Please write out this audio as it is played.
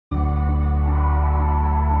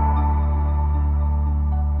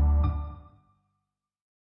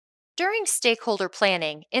During stakeholder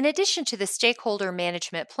planning, in addition to the stakeholder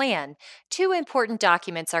management plan, two important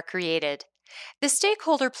documents are created. The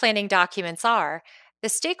stakeholder planning documents are the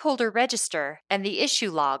stakeholder register and the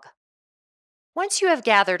issue log. Once you have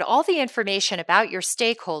gathered all the information about your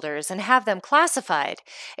stakeholders and have them classified,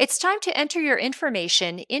 it's time to enter your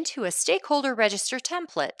information into a stakeholder register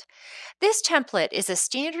template. This template is a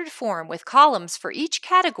standard form with columns for each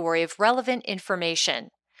category of relevant information.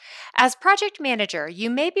 As project manager, you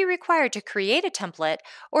may be required to create a template,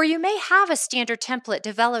 or you may have a standard template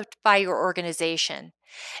developed by your organization.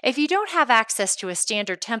 If you don't have access to a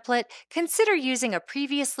standard template, consider using a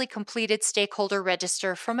previously completed stakeholder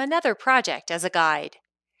register from another project as a guide.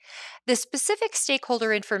 The specific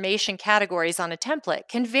stakeholder information categories on a template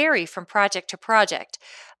can vary from project to project,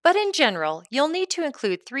 but in general, you'll need to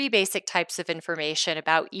include three basic types of information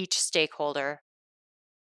about each stakeholder.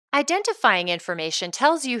 Identifying information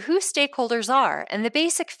tells you who stakeholders are and the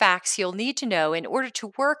basic facts you'll need to know in order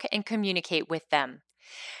to work and communicate with them.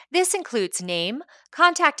 This includes name,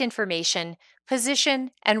 contact information,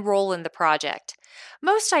 position, and role in the project.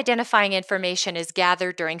 Most identifying information is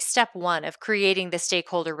gathered during step 1 of creating the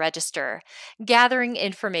stakeholder register, gathering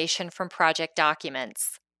information from project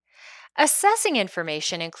documents. Assessing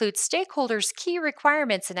information includes stakeholders' key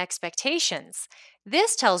requirements and expectations.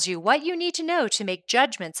 This tells you what you need to know to make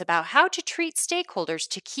judgments about how to treat stakeholders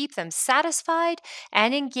to keep them satisfied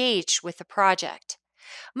and engaged with the project.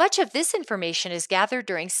 Much of this information is gathered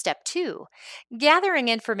during step 2, gathering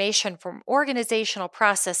information from organizational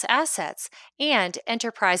process assets and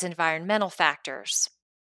enterprise environmental factors.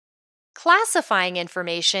 Classifying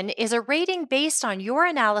information is a rating based on your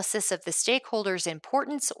analysis of the stakeholder's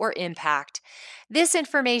importance or impact. This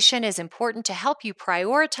information is important to help you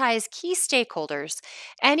prioritize key stakeholders,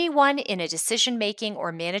 anyone in a decision-making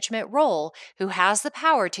or management role who has the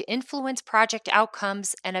power to influence project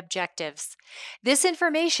outcomes and objectives. This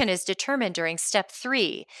information is determined during step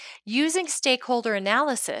 3, using stakeholder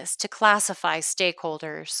analysis to classify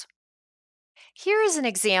stakeholders. Here is an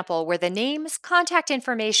example where the names, contact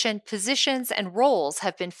information, positions, and roles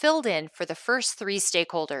have been filled in for the first 3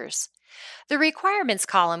 stakeholders. The requirements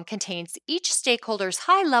column contains each stakeholder's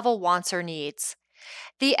high-level wants or needs.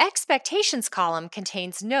 The expectations column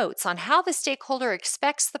contains notes on how the stakeholder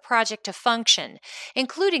expects the project to function,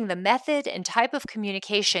 including the method and type of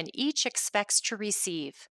communication each expects to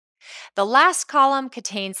receive. The last column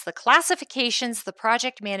contains the classifications the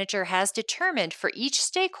project manager has determined for each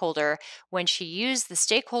stakeholder when she used the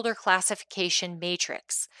stakeholder classification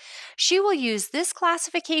matrix. She will use this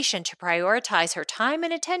classification to prioritize her time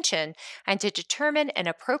and attention and to determine an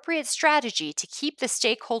appropriate strategy to keep the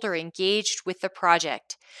stakeholder engaged with the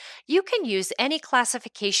project. You can use any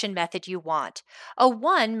classification method you want. A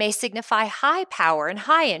 1 may signify high power and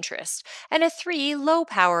high interest, and a 3 low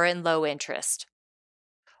power and low interest.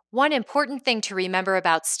 One important thing to remember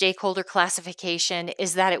about stakeholder classification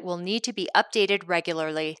is that it will need to be updated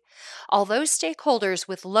regularly. Although stakeholders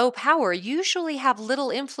with low power usually have little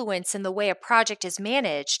influence in the way a project is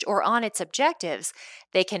managed or on its objectives,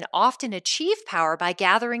 they can often achieve power by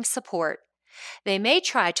gathering support. They may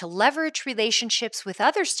try to leverage relationships with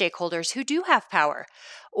other stakeholders who do have power,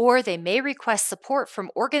 or they may request support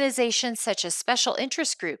from organizations such as special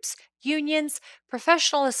interest groups, unions,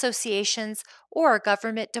 professional associations, or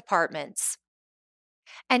government departments.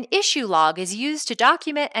 An issue log is used to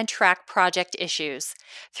document and track project issues.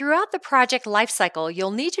 Throughout the project lifecycle,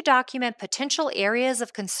 you'll need to document potential areas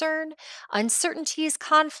of concern, uncertainties,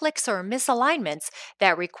 conflicts, or misalignments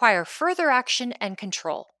that require further action and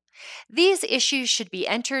control. These issues should be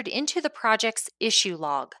entered into the project's issue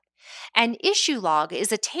log. An issue log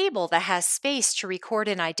is a table that has space to record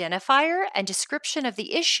an identifier and description of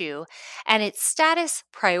the issue and its status,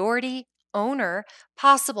 priority, owner,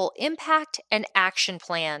 possible impact, and action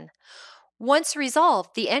plan. Once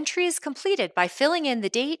resolved, the entry is completed by filling in the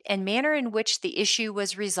date and manner in which the issue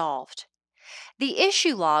was resolved. The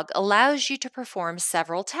issue log allows you to perform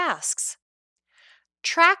several tasks.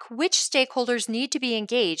 Track which stakeholders need to be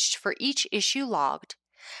engaged for each issue logged.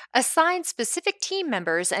 Assign specific team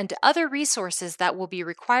members and other resources that will be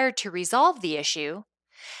required to resolve the issue.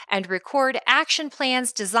 And record action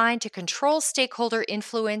plans designed to control stakeholder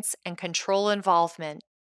influence and control involvement.